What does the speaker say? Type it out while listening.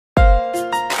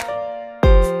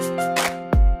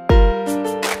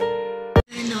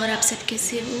सब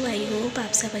कैसे हो? आई होप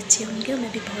आप सब अच्छे होंगे और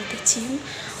मैं भी बहुत अच्छी हूँ।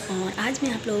 और आज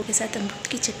मैं आप लोगों के साथ अमरूद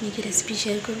की चटनी की रेसिपी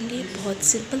शेयर करूँगी। बहुत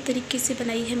सिंपल तरीके से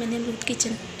बनाई है मैंने अमरूद की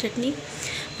चटनी,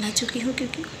 बना चुकी हूँ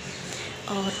क्योंकि,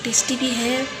 और टेस्टी भी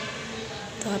है।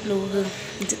 तो आप लोग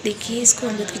देखिए इसको,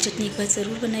 अमरूद की चटनी एक बार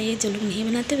ज़रूर बनाइए। जो लोग नहीं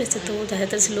बनाते, वैसे तो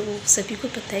ज़्यादातर से लोगों सभी को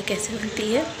पता है कैसे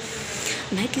बनती है,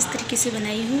 मैं किस तरीके से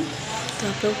बनाई हूँ तो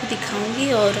आप लोगों को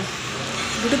दिखाऊँगी। और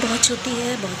वीडियो बहुत छोटी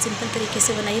है, बहुत सिंपल तरीके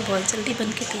से बनाई, बहुत जल्दी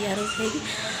बन के तैयार हो जाएगी।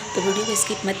 तो वीडियो को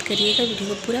स्किप मत करिएगा, वीडियो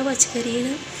को पूरा वॉच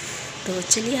करिएगा। तो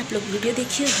चलिए आप लोग वीडियो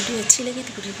देखिए, वीडियो अच्छी लगी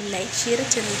तो वीडियो को लाइक शेयर और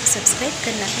चैनल को सब्सक्राइब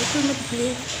करना बिल्कुल मत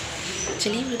भूलिएगा।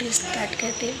 चलिए वीडियो स्टार्ट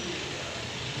करते हैं।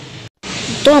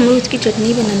 तो अमरूद की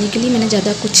चटनी बनाने के लिए मैंने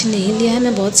ज़्यादा कुछ नहीं लिया है,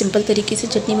 मैं बहुत सिंपल तरीके से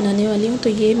चटनी बनाने वाली हूँ। तो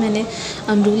ये मैंने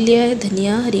अमरूद लिया है,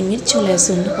 धनिया, हरी मिर्च,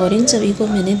 लहसुन, और इन सभी को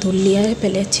मैंने धुल लिया है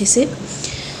पहले अच्छे से।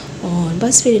 और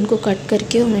बस फिर इनको कट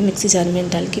करके और मैं मिक्सी जार में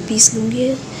डाल के पीस लूँगी।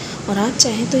 और आप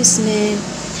चाहें तो इसमें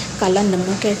काला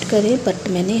नमक ऐड करें, बट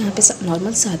मैंने यहाँ पे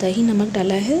नॉर्मल सादा ही नमक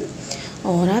डाला है।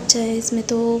 और आप चाहें इसमें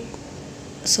तो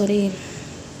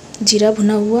जीरा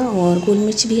भुना हुआ और गोल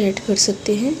मिर्च भी ऐड कर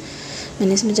सकते हैं।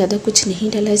 मैंने इसमें ज़्यादा कुछ नहीं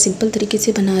डाला है, सिंपल तरीके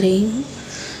से बना रही हूँ।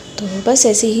 तो बस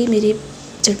ऐसे ही मेरी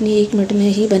चटनी 1 मिनट में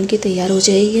ही बन के तैयार हो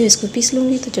जाएगी। इसको पीस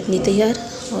लूँगी तो चटनी तैयार।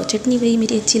 और चटनी वही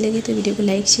मेरी अच्छी लगे तो वीडियो को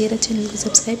लाइक शेयर और चैनल को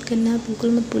सब्सक्राइब करना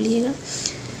बिल्कुल मत भूलिएगा।